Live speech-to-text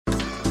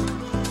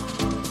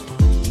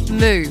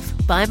Move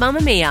by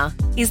Mamma Mia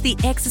is the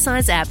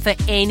exercise app for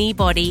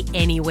anybody,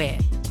 anywhere.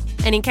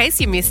 And in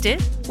case you missed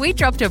it, we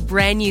dropped a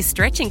brand new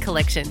stretching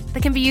collection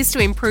that can be used to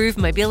improve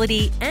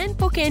mobility and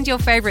bookend your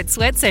favourite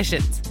sweat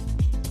sessions.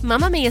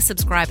 Mamma Mia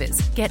subscribers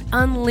get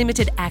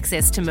unlimited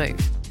access to Move,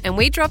 and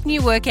we drop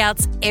new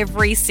workouts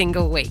every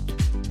single week.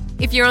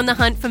 If you're on the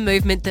hunt for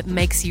movement that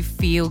makes you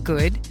feel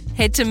good,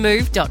 head to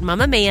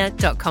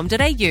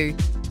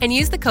move.mamamia.com.au and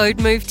use the code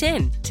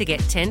MOVE10 to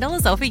get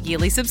 $10 off a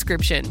yearly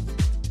subscription.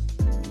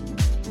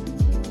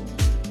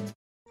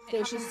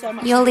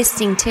 You're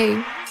listening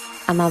to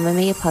a Mamma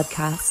Mia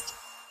podcast.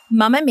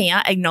 Mamma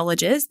Mia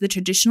acknowledges the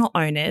traditional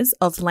owners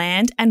of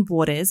land and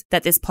waters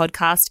that this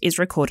podcast is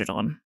recorded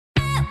on.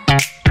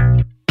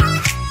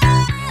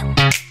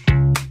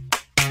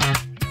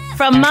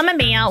 From Mamma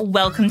Mia,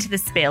 welcome to The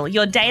Spill,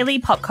 your daily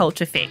pop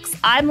culture fix.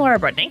 I'm Laura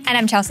Britney. And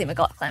I'm Chelsea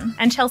McLaughlin.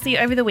 And Chelsea,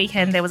 over the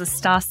weekend there was a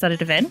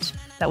star-studded event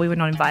that we were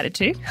not invited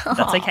to.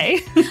 That's okay.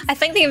 I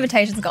think the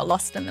invitations got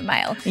lost in the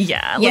mail.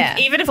 Yeah. Look,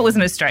 even if it was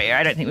in Australia,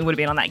 I don't think we would have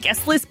been on that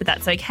guest list, but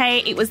that's okay.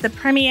 It was the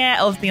premiere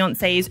of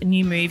Beyonce's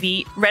new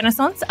movie,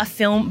 Renaissance, a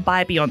film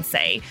by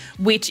Beyonce,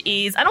 which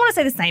is, I don't want to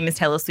say the same as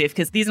Taylor Swift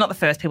because these are not the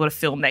first people to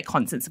film their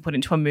concerts and put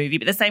into a movie,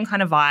 but the same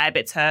kind of vibe.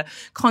 It's her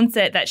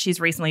concert that she's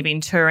recently been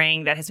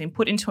touring that has been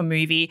put into a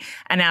movie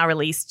and now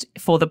released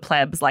for the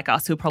plebs like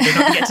us who'll probably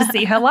not get to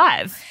see her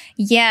live.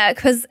 Yeah,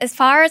 because as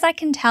far as I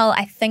can tell,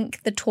 I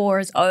think the tour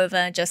is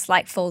over, just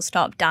like full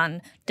stop,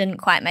 done. Didn't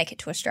quite make it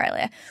to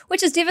Australia,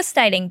 which is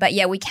devastating. But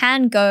yeah, we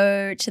can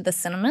go to the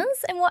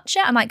cinemas and watch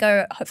it. I might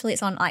go, hopefully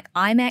it's on like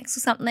IMAX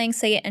or something,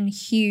 see it in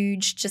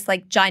huge, just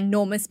like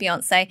ginormous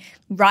Beyonce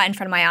right in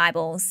front of my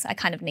eyeballs. I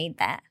kind of need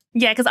that.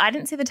 Yeah, because I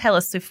didn't see the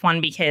Taylor Swift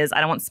one because I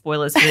don't want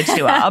spoilers for the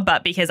tour,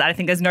 but because I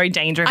think there's no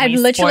danger of me spoiling.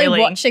 I'm literally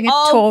watching a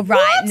tour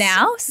right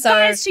now. So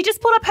guys, she just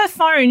pulled up her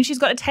phone. She's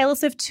got a Taylor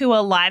Swift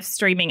tour live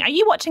streaming. Are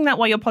you watching that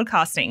while you're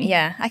podcasting?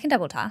 Yeah, I can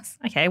double task.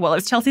 Okay, well,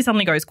 if Chelsea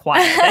suddenly goes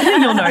quiet,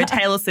 then you'll know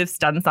Taylor Swift's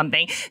done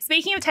something.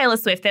 Speaking of Taylor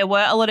Swift, there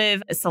were a lot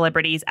of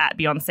celebrities at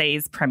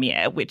Beyonce's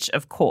premiere, which,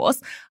 of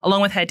course,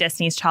 along with her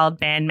Destiny's Child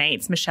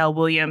bandmates, Michelle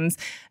Williams,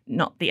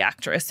 not the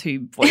actress who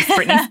voiced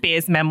Britney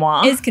Spears'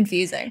 memoir. It's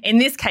confusing. In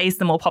this case,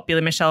 the more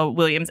popular Michelle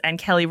Williams and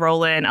Kelly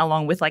Rowland,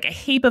 along with like a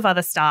heap of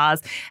other stars.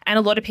 And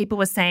a lot of people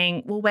were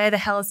saying, well, where the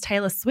hell is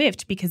Taylor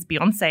Swift? Because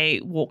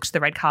Beyonce walked the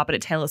red carpet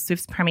at Taylor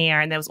Swift's premiere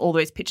and there was all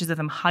those pictures of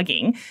them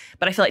hugging.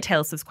 But I feel like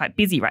Taylor Swift's quite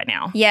busy right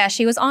now. Yeah,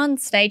 she was on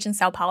stage in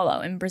Sao Paulo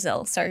in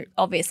Brazil, so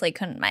obviously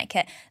couldn't make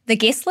it. The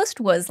guest list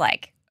was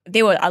like,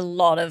 there were a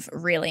lot of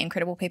really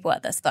incredible people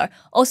at this, though.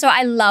 Also,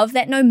 I love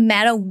that no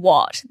matter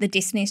what, the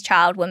Destiny's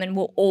Child women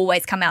will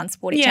always come out and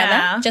support each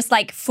other, just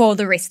like for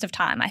the rest of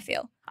time, I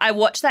feel. I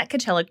watched that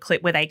Coachella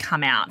clip where they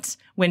come out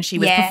when she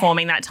was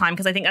performing that time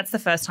because I think that's the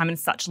first time in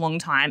such a long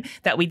time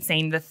that we'd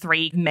seen the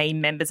three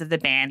main members of the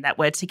band that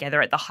were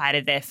together at the height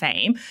of their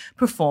fame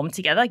perform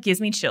together. It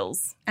gives me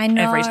chills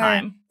every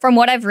time. From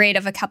what I've read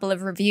of a couple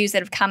of reviews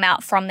that have come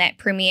out from that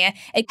premiere,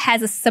 it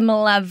has a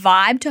similar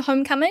vibe to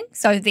Homecoming.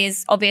 So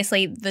there's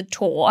obviously the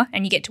tour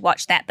and you get to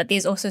watch that, but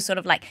there's also sort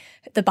of like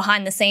the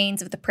behind the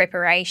scenes of the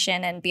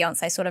preparation and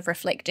Beyonce sort of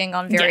reflecting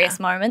on various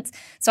moments.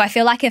 So I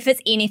feel like if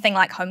it's anything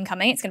like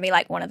Homecoming, it's going to be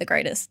like one of the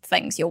greatest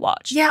things you'll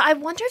watch. Yeah, I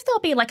wonder if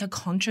there'll be like a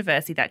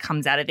controversy that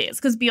comes out of this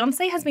because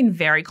Beyonce has been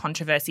very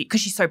controversial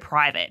because she's so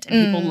private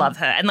and people love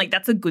her and like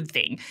that's a good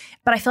thing.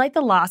 But I feel like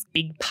the last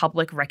big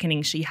public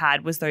reckoning she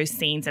had was those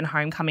scenes in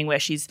Homecoming where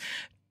she's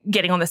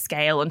getting on the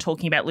scale and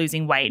talking about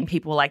losing weight and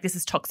people were like, this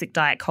is toxic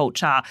diet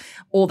culture,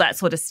 all that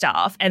sort of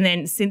stuff. And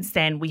then since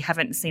then, we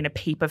haven't seen a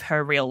peep of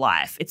her real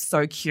life. It's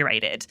so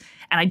curated.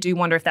 And I do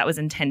wonder if that was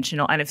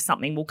intentional and if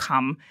something will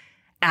come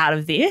out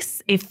of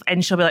this.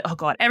 And she'll be like, oh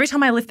God, every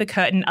time I lift the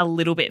curtain a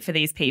little bit for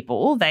these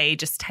people, they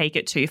just take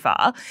it too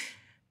far.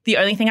 The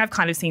only thing I've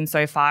kind of seen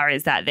so far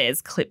is that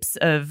there's clips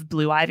of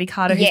Blue Ivy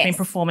Carter who's been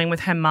performing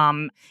with her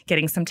mum,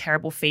 getting some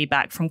terrible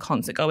feedback from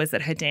concert goers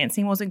that her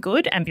dancing wasn't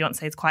good. And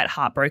Beyonce is quite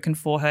heartbroken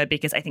for her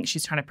because I think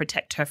she's trying to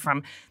protect her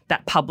from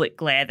that public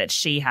glare that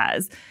she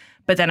has.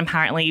 But then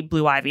apparently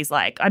Blue Ivy's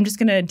like, I'm just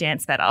going to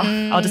dance better.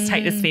 I'll just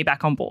take this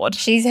feedback on board.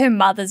 She's her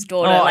mother's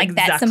daughter. Oh, like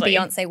that's some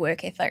Beyonce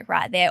work ethic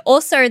right there.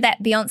 Also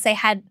that Beyonce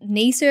had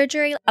knee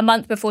surgery a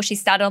month before she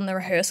started on the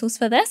rehearsals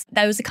for this.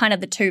 Those are kind of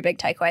the two big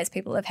takeaways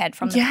people have had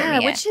from the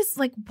premiere. Yeah, which is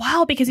like,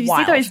 wow, because if you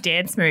see those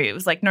dance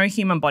moves, like no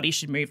human body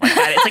should move like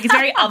that. It's like it's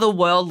very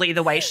otherworldly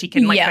the way she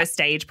can like her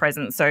stage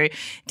presence. So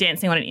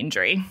dancing on an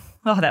injury.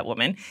 Oh, that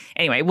woman.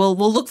 Anyway, we'll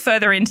look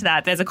further into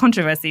that. There's a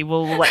controversy.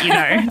 We'll let you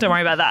know. Don't worry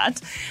about that.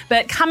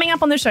 But coming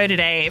up on the show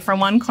today, from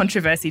one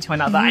controversy to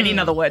another, I need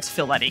another word to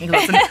fill that in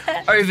because it's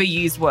an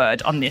overused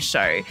word on this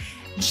show.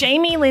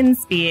 Jamie Lynn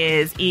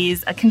Spears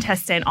is a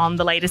contestant on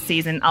the latest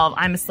season of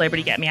I'm a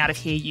Celebrity, Get Me Out of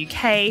Here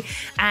UK,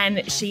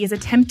 and she is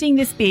attempting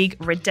this big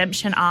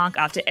redemption arc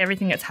after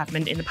everything that's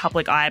happened in the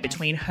public eye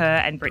between her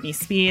and Britney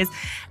Spears.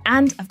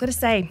 And I've got to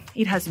say,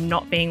 it has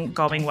not been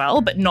going well,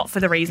 but not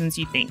for the reasons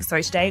you think.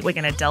 So today we're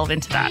going to delve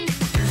into that.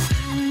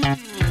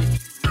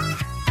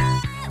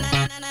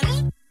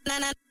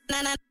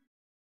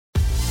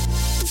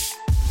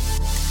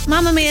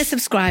 Mamma Mia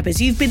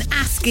subscribers, you've been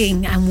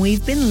asking and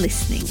we've been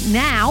listening.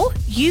 Now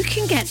you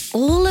can get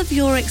all of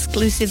your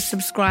exclusive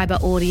subscriber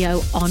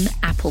audio on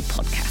Apple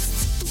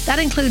Podcasts. That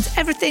includes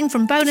everything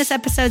from bonus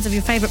episodes of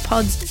your favourite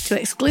pods to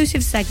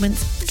exclusive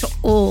segments to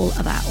all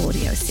of our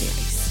audio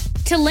series.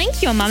 To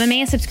link your Mamma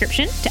Mia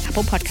subscription to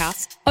Apple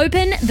Podcasts,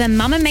 open the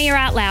Mamma Mia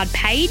Out Loud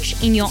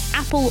page in your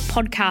Apple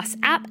Podcasts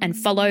app and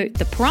follow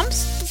the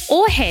prompts,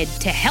 or head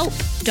to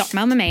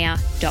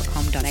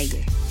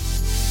help.mamamia.com.au.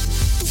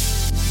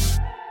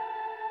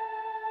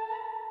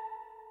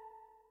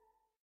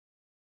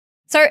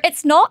 So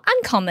it's not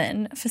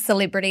uncommon for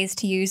celebrities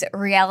to use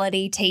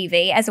reality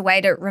TV as a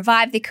way to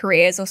revive their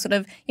careers or sort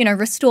of,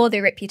 restore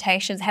their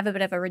reputations, have a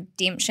bit of a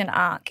redemption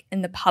arc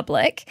in the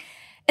public,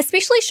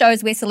 especially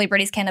shows where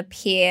celebrities can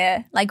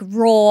appear like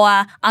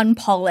raw,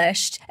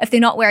 unpolished. If they're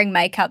not wearing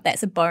makeup,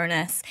 that's a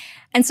bonus.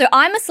 And so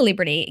I'm a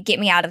Celebrity, Get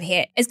Me Out of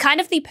Here is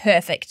kind of the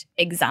perfect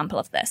example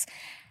of this.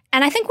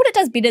 And I think what it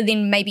does better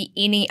than maybe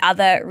any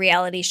other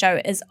reality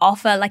show is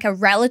offer like a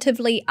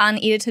relatively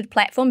unedited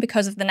platform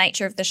because of the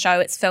nature of the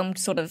show. It's filmed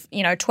sort of,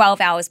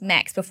 12 hours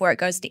max before it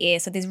goes to air.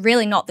 So there's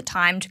really not the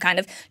time to kind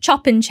of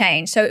chop and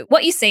change. So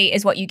what you see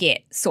is what you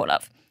get, sort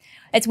of.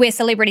 It's where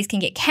celebrities can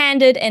get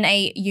candid in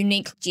a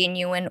unique,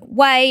 genuine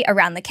way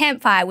around the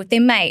campfire with their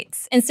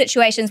mates in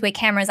situations where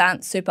cameras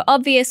aren't super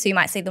obvious, so you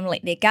might see them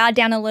let their guard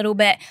down a little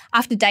bit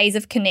after days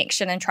of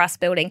connection and trust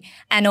building,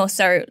 and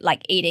also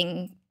like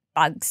eating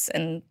bugs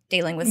and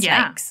dealing with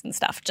snakes and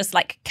stuff, just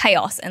like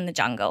chaos in the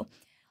jungle.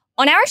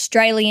 On our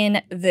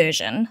Australian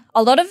version,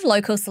 a lot of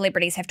local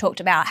celebrities have talked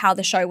about how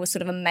the show was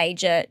sort of a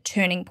major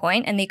turning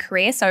point in their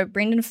career. So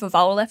Brendan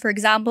Favola, for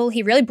example,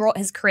 he really brought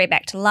his career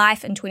back to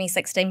life in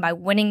 2016 by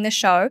winning the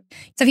show.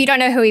 So if you don't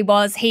know who he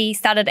was, he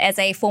started as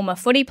a former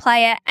footy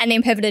player and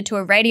then pivoted to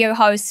a radio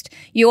host.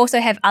 You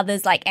also have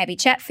others like Abby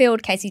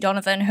Chatfield, Casey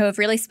Donovan, who have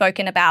really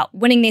spoken about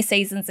winning their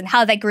seasons and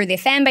how they grew their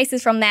fan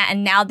bases from that.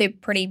 And now they're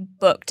pretty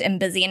booked and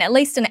busy, and at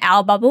least in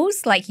our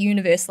bubbles, like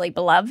universally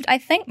beloved, I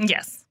think.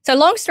 Yes. So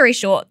long story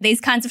short,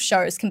 these kinds of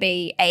shows can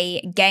be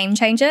a game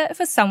changer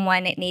for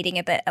someone needing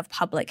a bit of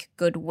public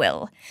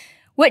goodwill,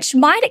 which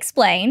might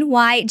explain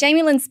why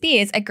Jamie Lynn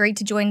Spears agreed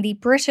to join the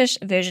British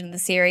version of the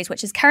series,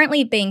 which is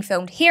currently being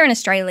filmed here in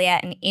Australia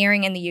and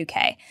airing in the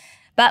UK.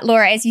 But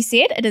Laura, as you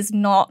said, it is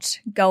not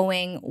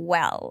going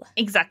well.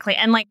 Exactly.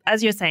 And like,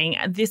 as you're saying,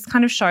 this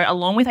kind of show,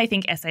 along with, I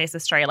think, SAS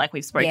Australia, like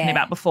we've spoken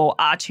about before,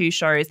 are two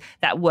shows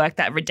that work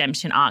that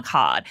redemption arc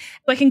hard.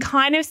 I can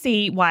kind of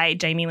see why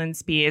Jamie Lynn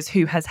Spears,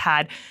 who has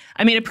had,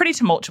 a pretty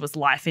tumultuous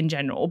life in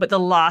general, but the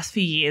last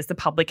few years, the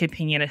public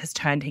opinion has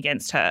turned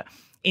against her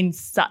in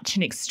such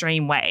an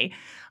extreme way.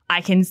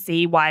 I can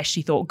see why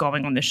she thought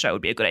going on the show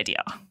would be a good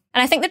idea.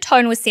 And I think the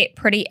tone was set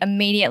pretty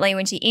immediately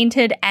when she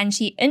entered, and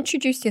she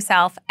introduced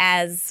herself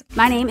as...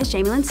 My name is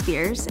Jamie Lynn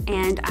Spears,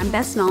 and I'm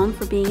best known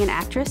for being an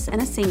actress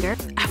and a singer.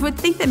 I would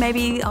think that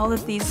maybe all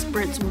of these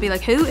Brits would be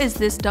like, who is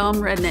this dumb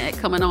redneck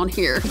coming on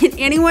here? Can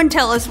anyone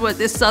tell us what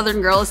this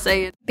Southern girl is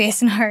saying?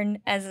 Best known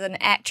as an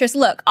actress.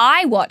 Look,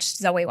 I watched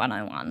Zoe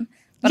 101.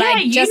 But yeah,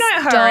 I just you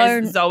know her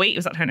as Zoe.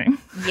 Was that her name?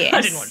 Yes.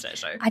 I didn't watch that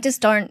show. I just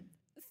don't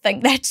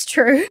think that's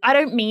true. I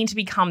don't mean to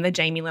become the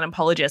Jamie Lynn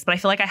apologist, but I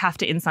feel like I have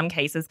to, in some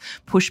cases,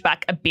 push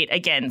back a bit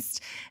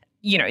against,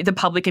 the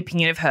public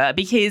opinion of her,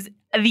 because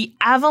the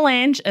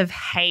avalanche of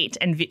hate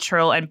and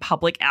vitriol and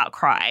public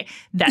outcry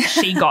that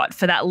she got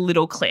for that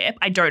little clip,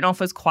 I don't know if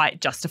it was quite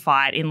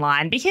justified in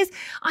line, because,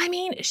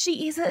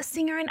 she is a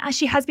singer and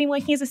she has been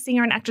working as a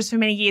singer and actress for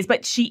many years,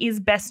 but she is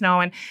best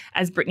known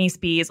as Britney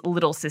Spears'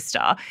 little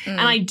sister.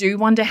 And I do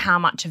wonder how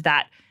much of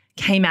that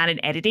came out in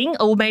editing.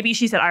 Or maybe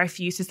she said, I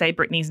refuse to say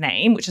Britney's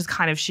name, which is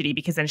kind of shitty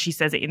because then she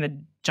says it in the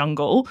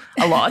jungle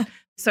a lot.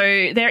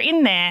 So they're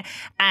in there,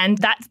 and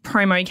that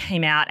promo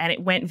came out and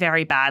it went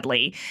very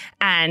badly.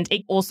 And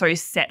it also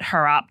set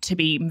her up to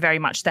be very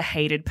much the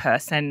hated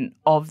person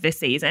of the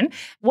season.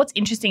 What's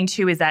interesting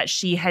too is that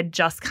she had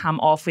just come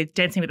off with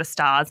Dancing with the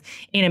Stars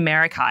in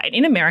America. And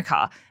in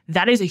America,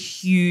 that is a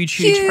huge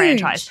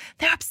franchise.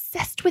 They're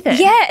obsessed with it.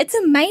 Yeah, it's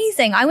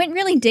amazing. I went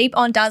really deep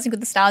on Dancing with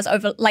the Stars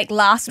over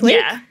last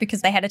week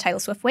because they had a Taylor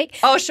Swift week.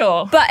 Oh,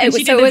 sure. But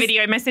she did the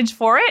video message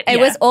for it. It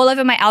was all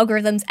over my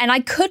algorithms, and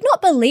I could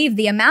not believe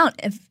the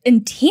amount of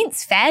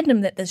intense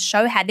fandom that this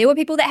show had. There were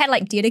people that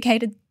had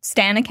dedicated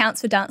stan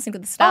accounts for Dancing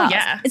with the Stars. Oh,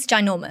 yeah. It's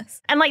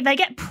ginormous. And they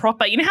get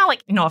proper, how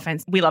no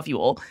offense, we love you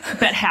all,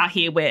 but how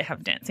here we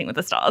have Dancing with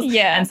the Stars.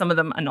 Yeah. And some of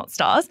them are not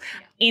stars.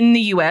 In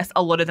the US,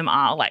 a lot of them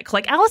are like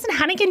Alison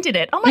Hannigan did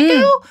it. I'm like,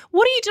 girl,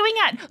 what are you doing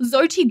at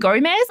Zoti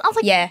Gomez? I was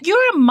like,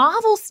 you're a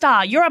Marvel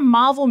star. You're a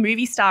Marvel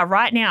movie star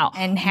right now.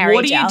 And Harry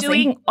What are Jowsey. you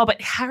doing? Oh,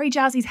 but Harry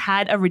Jowsey's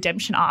had a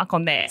redemption arc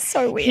on there.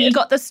 So weird. He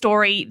got the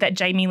story that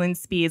Jamie Lynn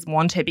Spears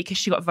wanted because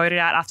she got voted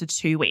out after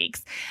 2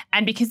 weeks.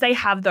 And because they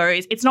have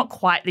those, it's not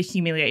quite the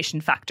humiliation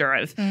humiliation factor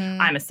of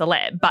I'm a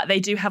celeb. But they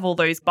do have all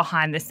those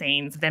behind the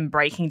scenes, them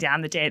breaking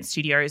down the dance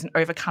studios and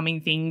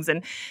overcoming things.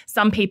 And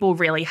some people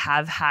really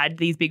have had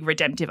these big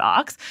redemptive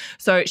arcs.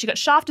 So she got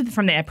shafted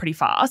from there pretty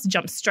fast,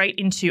 jumped straight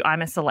into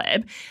I'm a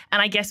Celeb,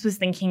 and I guess was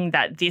thinking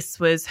that this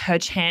was her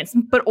chance.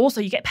 But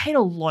also you get paid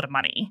a lot of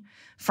money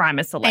for I'm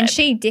a Celeb. And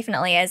she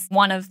definitely, as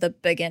one of the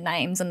bigger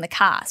names in the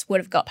cast, would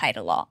have got paid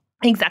a lot.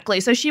 Exactly.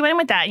 So she went in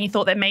with that, and you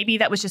thought that maybe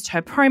that was just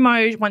her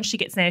promo. Once she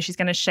gets there, she's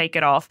going to shake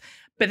it off.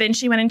 But then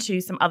she went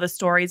into some other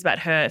stories about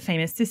her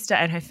famous sister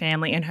and her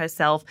family and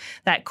herself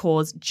that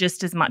caused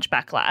just as much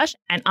backlash.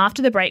 And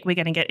after the break, we're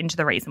going to get into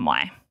the reason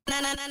why.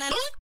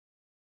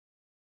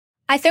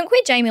 I think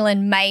where Jamie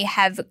Lynn may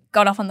have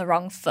got off on the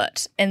wrong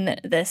foot in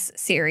this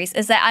series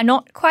is that I'm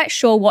not quite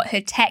sure what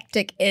her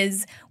tactic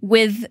is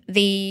with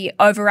the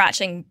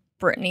overarching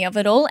Britney of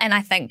it all. And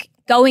I think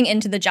going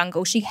into the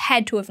jungle, she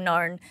had to have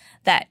known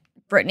that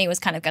Britney was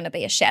kind of going to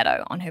be a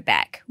shadow on her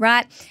back,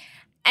 right?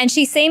 And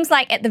she seems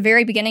like at the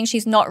very beginning,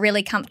 she's not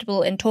really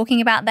comfortable in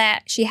talking about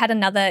that. She had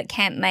another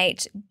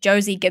campmate,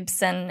 Josie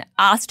Gibson,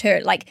 asked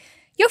her, like,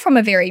 you're from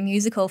a very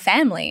musical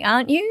family,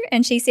 aren't you?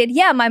 And she said,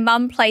 yeah, my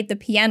mum played the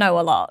piano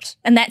a lot.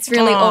 And that's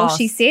really all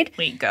she said.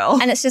 Sweet girl.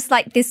 And it's just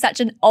like there's such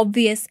an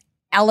obvious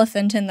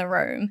elephant in the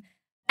room.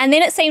 And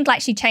then it seemed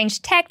like she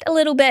changed tact a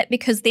little bit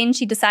because then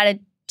she decided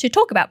to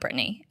talk about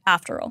Britney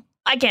after all.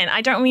 Again,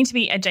 I don't mean to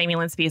be a Jamie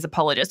Lynn Spears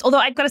apologist, although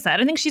I've got to say, I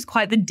don't think she's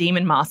quite the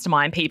demon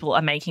mastermind people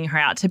are making her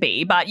out to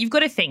be. But you've got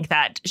to think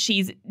that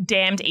she's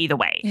damned either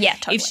way. Yeah,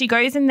 totally. If she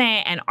goes in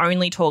there and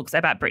only talks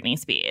about Britney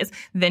Spears,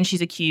 then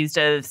she's accused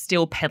of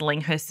still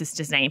peddling her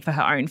sister's name for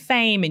her own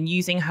fame and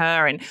using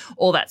her and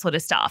all that sort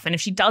of stuff. And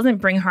if she doesn't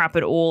bring her up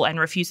at all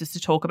and refuses to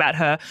talk about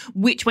her,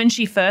 which when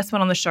she first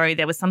went on the show,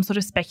 there was some sort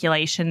of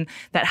speculation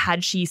that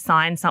had she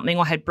signed something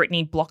or had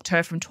Britney blocked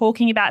her from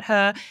talking about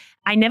her,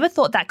 I never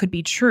thought that could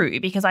be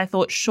true because I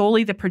thought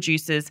surely the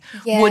producers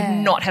would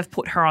not have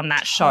put her on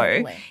that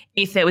show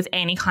if there was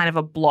any kind of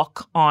a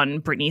block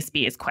on Britney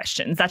Spears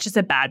questions. That's just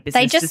a bad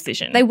business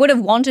decision. They would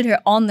have wanted her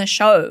on the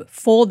show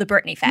for the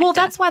Britney factor. Well,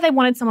 that's why they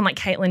wanted someone like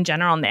Caitlyn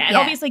Jenner on there. And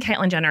obviously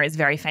Caitlyn Jenner is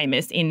very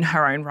famous in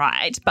her own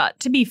right. But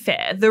to be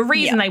fair, the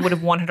reason they would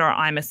have wanted her on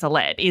I'm a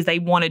Celeb is they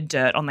wanted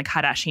dirt on the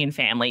Kardashian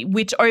family,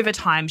 which over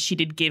time she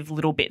did give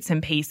little bits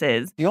and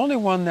pieces. The only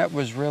one that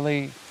was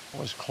Khloe.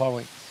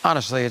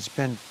 Honestly, it's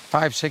been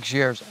 5-6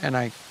 years, and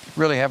I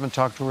really haven't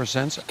talked to her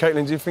since.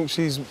 Caitlyn, do you think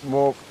she's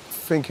more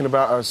thinking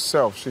about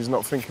herself? She's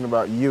not thinking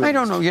about you? I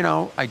don't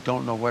know. I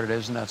don't know what it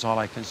is, and that's all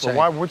I can say. Well,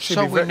 why would she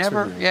be vexed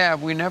with you?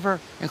 we never,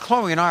 and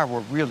Khloe and I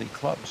were really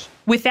close.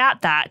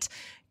 Without that,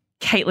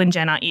 Caitlyn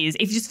Jenner it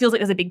just feels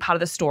like there's a big part of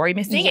the story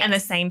missing. And the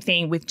same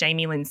thing with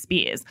Jamie Lynn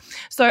Spears.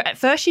 So at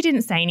first she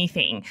didn't say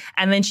anything,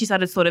 and then she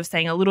started sort of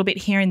saying a little bit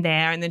here and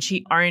there, and then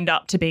she owned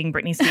up to being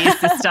Britney Spears'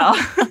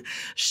 sister.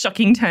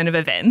 Shocking turn of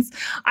events.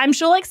 I'm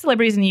sure like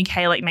celebrities in the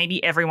UK, like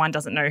maybe everyone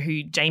doesn't know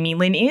who Jamie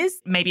Lynn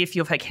is. Maybe a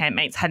few of her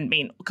campmates hadn't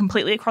been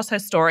completely across her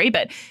story,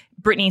 but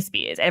Britney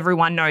Spears,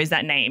 everyone knows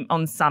that name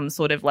on some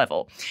sort of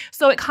level.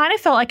 So it kind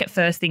of felt like at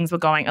first things were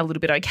going a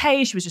little bit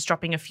okay. She was just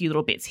dropping a few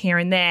little bits here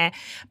and there.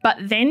 But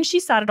then she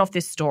started off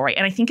this story,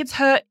 and I think it's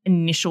her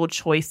initial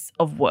choice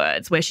of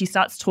words where she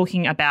starts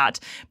talking about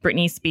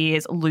Britney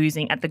Spears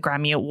losing at the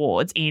Grammy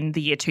Awards in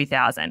the year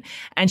 2000.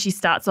 And she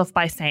starts off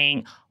by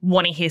saying,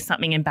 want to hear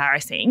something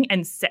embarrassing,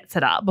 and sets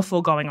it up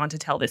before going on to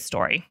tell this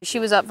story. She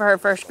was up for her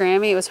first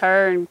Grammy. It was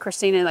her and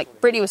Christina. Like,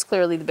 Britney was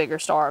clearly the bigger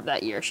star of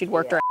that year. She'd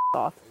worked her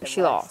off.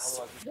 She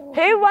lost.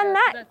 Who won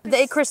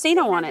that?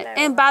 Christina won it.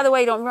 And by the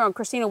way, don't get me wrong,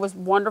 Christina was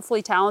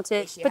wonderfully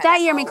talented. But that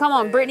year, I mean, come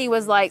on, Britney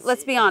was like,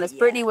 let's be honest,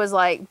 Britney was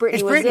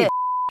it.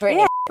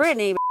 Britney.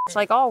 Britney,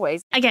 like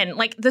always. Again,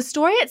 like the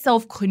story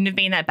itself couldn't have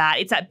been that bad.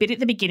 It's that bit at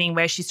the beginning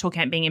where she's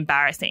talking about being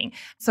embarrassing.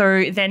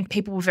 So then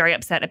people were very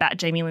upset about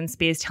Jamie Lynn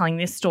Spears telling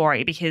this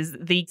story because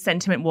the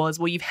sentiment was,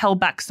 well, you've held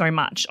back so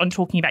much on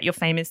talking about your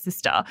famous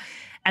sister.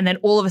 And then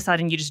all of a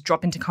sudden you just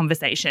drop into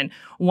conversation,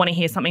 want to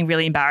hear something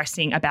really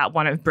embarrassing about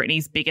one of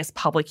Britney's biggest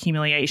public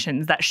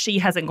humiliations that she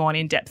hasn't gone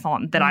in depth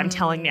on that I'm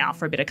telling now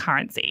for a bit of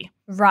currency.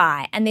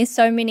 Right. And there's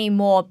so many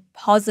more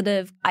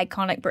positive,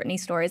 iconic Britney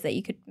stories that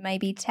you could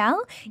maybe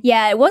tell.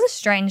 Yeah, it was a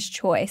strange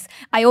choice.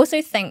 I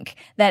also think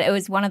that it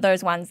was one of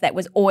those ones that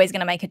was always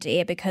going to make it to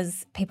air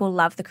because people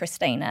love the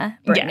Christina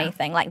Britney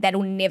thing. Like,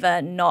 that'll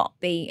never not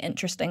be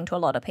interesting to a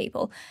lot of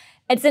people.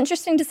 It's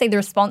interesting to see the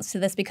response to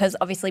this because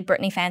obviously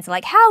Britney fans are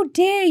like, how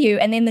dare you?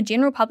 And then the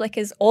general public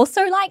is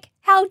also like,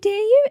 how dare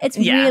you? It's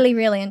really,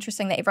 really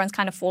interesting that everyone's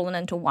kind of fallen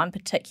into one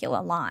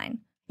particular line.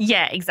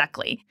 Yeah,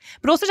 exactly.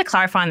 But also to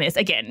clarify on this,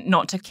 again,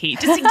 not to keep,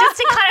 just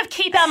to kind of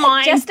keep our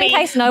minds just in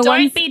case no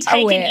don't one's be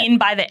taken aware. in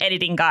by the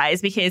editing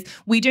guys, because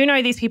we do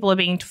know these people are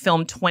being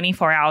filmed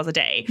 24 hours a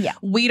day. Yeah.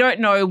 We don't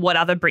know what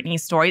other Britney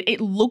story.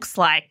 It looks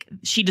like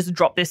she just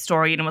dropped this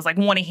story and was like,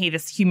 want to hear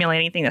this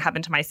humiliating thing that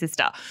happened to my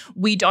sister.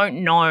 We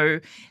don't know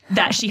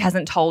that she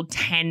hasn't told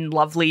 10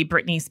 lovely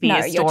Britney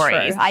Spears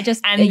stories.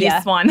 True.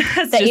 This one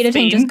has the just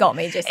editing just got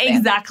me just there.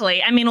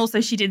 Exactly. I mean,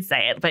 also she did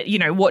say it, but you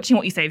know, watching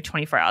what you save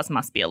 24 hours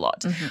must be a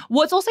lot.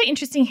 What's also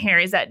interesting here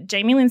is that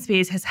Jamie Lynn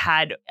Spears has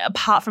had,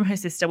 apart from her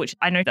sister, which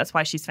I know that's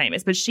why she's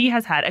famous, but she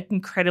has had an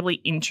incredibly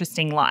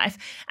interesting life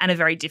and a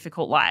very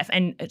difficult life.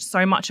 And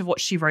so much of what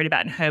she wrote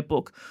about in her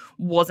book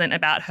wasn't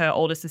about her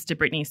older sister,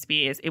 Britney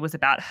Spears. It was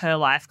about her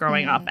life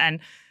growing up. And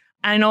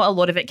I know a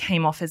lot of it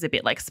came off as a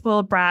bit like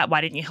spoiled brat. Why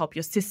didn't you help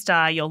your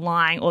sister? You're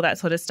lying, all that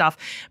sort of stuff.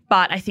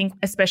 But I think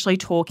especially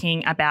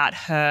talking about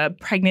her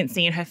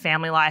pregnancy and her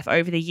family life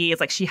over the years,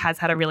 like she has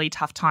had a really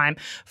tough time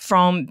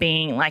from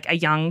being like a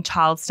young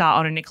child star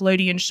on a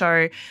Nickelodeon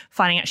show,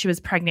 finding out she was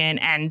pregnant.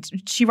 And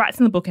she writes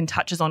in the book and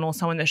touches on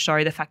also in the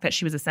show the fact that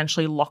she was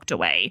essentially locked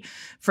away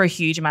for a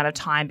huge amount of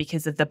time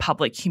because of the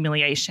public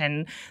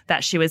humiliation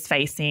that she was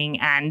facing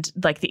and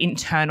like the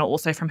internal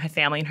also from her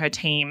family and her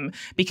team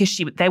because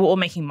they were all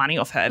making money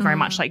off her, very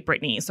much like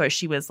Britney. So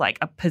she was like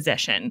a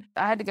possession.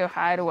 I had to go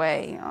hide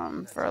away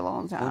for a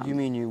long time. What do you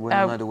mean you went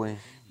hide away?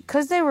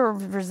 Because they were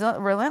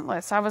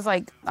relentless.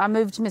 I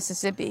moved to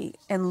Mississippi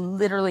and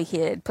literally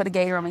hid, put a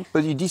gator on me.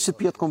 But you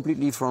disappeared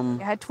completely from...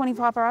 I had 20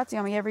 paparazzi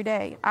on me every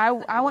day. I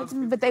went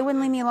to, but they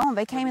wouldn't leave me alone.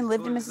 They came and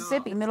lived in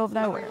Mississippi, middle of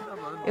nowhere.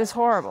 It was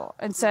horrible.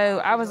 And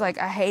so I was like,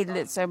 I hated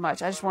it so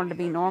much. I just wanted to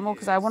be normal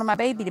because I wanted my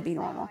baby to be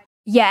normal.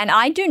 Yeah, and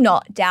I do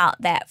not doubt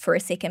that for a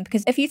second,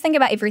 because if you think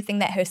about everything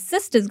that her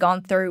sister's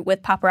gone through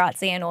with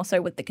paparazzi and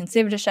also with the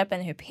conservatorship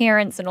and her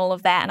parents and all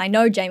of that, and I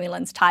know Jamie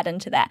Lynn's tied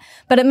into that,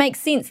 but it makes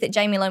sense that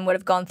Jamie Lynn would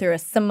have gone through a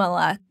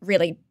similar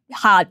really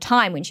hard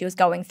time when she was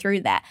going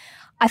through that.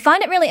 I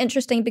find it really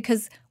interesting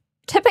because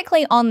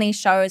typically on these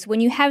shows,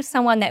 when you have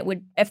someone that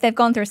would, if they've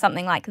gone through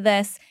something like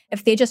this,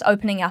 if they're just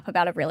opening up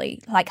about a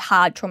really like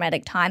hard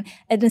traumatic time,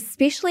 and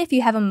especially if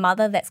you have a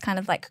mother that's kind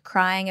of like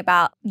crying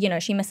about, you know,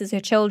 she misses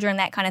her children,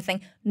 that kind of thing,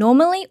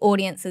 normally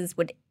audiences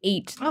would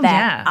eat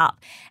that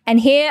up. And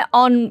here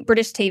on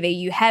British TV,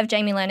 you have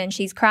Jamie Lynn and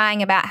she's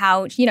crying about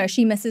how, you know,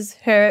 she misses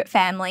her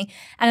family.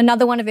 And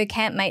another one of her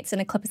campmates in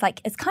a clip is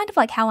like, it's kind of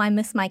like how I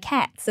miss my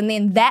cats. And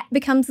then that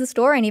becomes the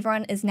story and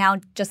everyone is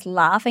now just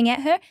laughing at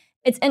her.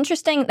 It's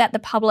interesting that the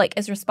public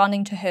is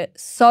responding to her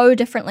so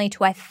differently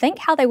to, I think,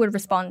 how they would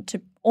respond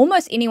to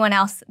almost anyone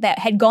else that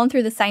had gone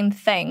through the same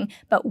thing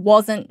but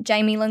wasn't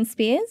Jamie Lynn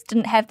Spears,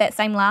 didn't have that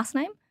same last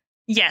name.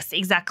 Yes,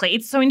 exactly.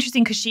 It's so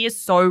interesting because she is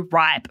so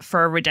ripe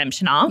for a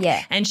redemption arc.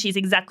 Yeah. And she's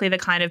exactly the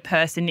kind of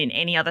person in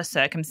any other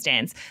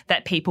circumstance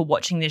that people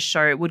watching this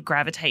show would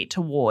gravitate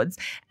towards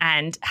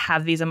and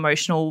have these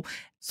emotional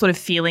sort of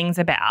feelings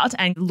about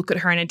and look at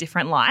her in a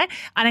different light.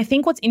 And I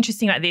think what's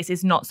interesting about this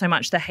is not so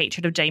much the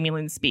hatred of Jamie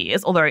Lynn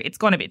Spears, although it's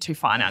gone a bit too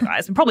far now,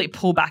 guys, and probably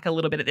pull back a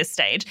little bit at this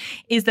stage,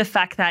 is the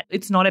fact that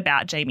it's not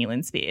about Jamie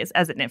Lynn Spears,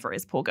 as it never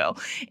is, poor girl.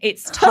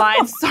 It's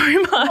tied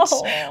so much.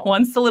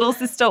 Once the little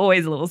sister,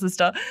 always a little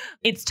sister.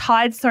 It's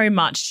tied so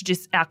much to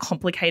just our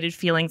complicated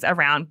feelings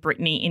around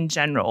Britney in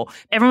general.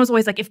 Everyone was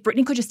always like, if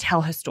Britney could just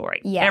tell her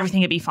story,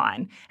 everything would be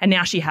fine. And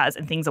now she has,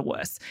 and things are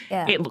worse.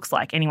 Yeah. It looks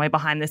like, anyway,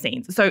 behind the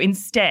scenes. So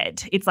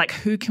instead, it's like,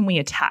 who can we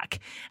attack?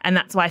 And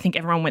that's why I think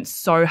everyone went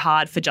so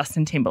hard for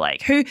Justin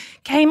Timberlake, who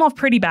came off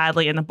pretty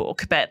badly in the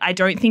book, but I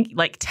don't think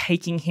like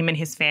taking him and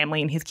his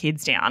family and his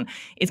kids down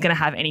is going to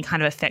have any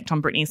kind of effect on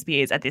Britney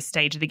Spears at this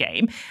stage of the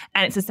game.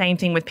 And it's the same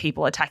thing with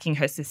people attacking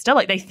her sister.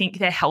 Like they think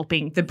they're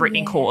helping the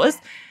Britney cause,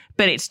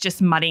 but it's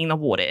just muddying the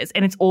waters.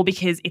 And it's all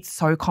because it's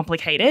so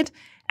complicated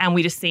and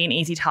we just see an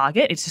easy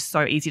target. It's just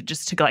so easy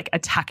just to like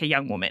attack a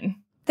young woman.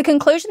 The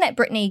conclusion that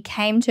Britney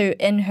came to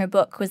in her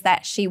book was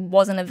that she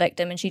wasn't a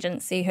victim and she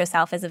didn't see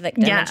herself as a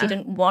victim and she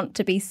didn't want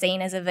to be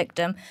seen as a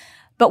victim.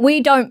 But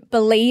we don't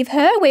believe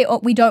her.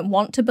 We don't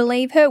want to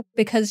believe her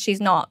because she's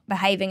not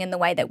behaving in the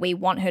way that we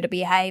want her to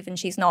behave and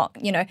she's not,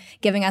 you know,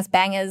 giving us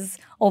bangers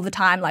all the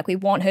time like we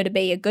want her to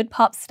be a good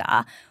pop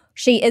star.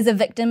 She is a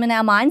victim in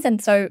our minds,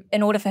 and so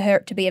in order for her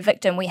to be a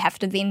victim, we have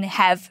to then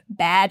have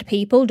bad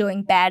people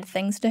doing bad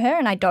things to her,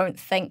 and I don't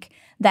think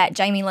that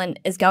Jamie Lynn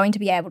is going to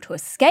be able to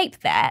escape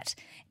that.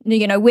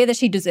 You know, whether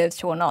she deserves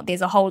to or not,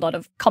 there's a whole lot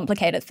of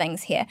complicated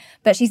things here.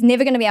 But she's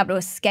never going to be able to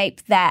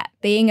escape that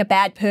being a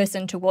bad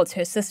person towards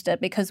her sister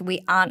because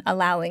we aren't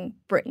allowing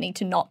Britney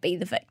to not be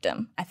the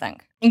victim, I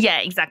think. Yeah,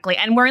 exactly.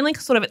 And we're only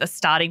sort of at the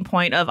starting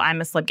point of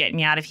I'm a Celeb, Get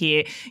Me Out of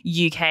Here,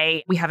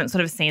 UK. We haven't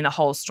sort of seen the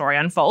whole story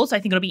unfold. So I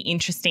think it'll be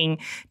interesting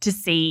to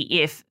see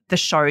if the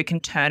show can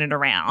turn it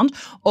around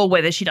or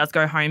whether she does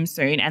go home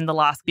soon and the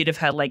last bit of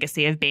her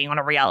legacy of being on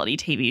a reality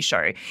TV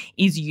show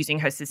is using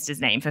her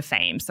sister's name for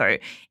fame. So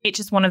it's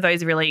just one of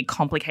those really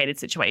complicated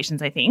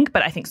situations, I think.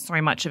 But I think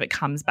so much of it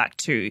comes back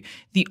to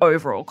the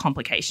overall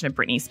complication of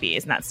Britney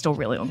Spears, and that's still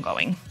really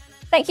ongoing.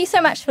 Thank you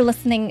so much for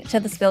listening to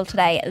The Spill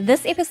today.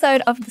 This episode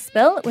of The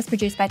Spill was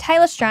produced by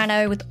Taylor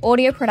Strano with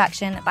audio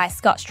production by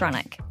Scott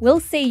Stronach. We'll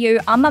see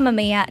you on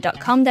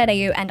mamamia.com.au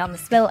and on The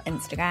Spill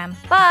Instagram.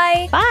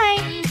 Bye.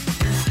 Bye.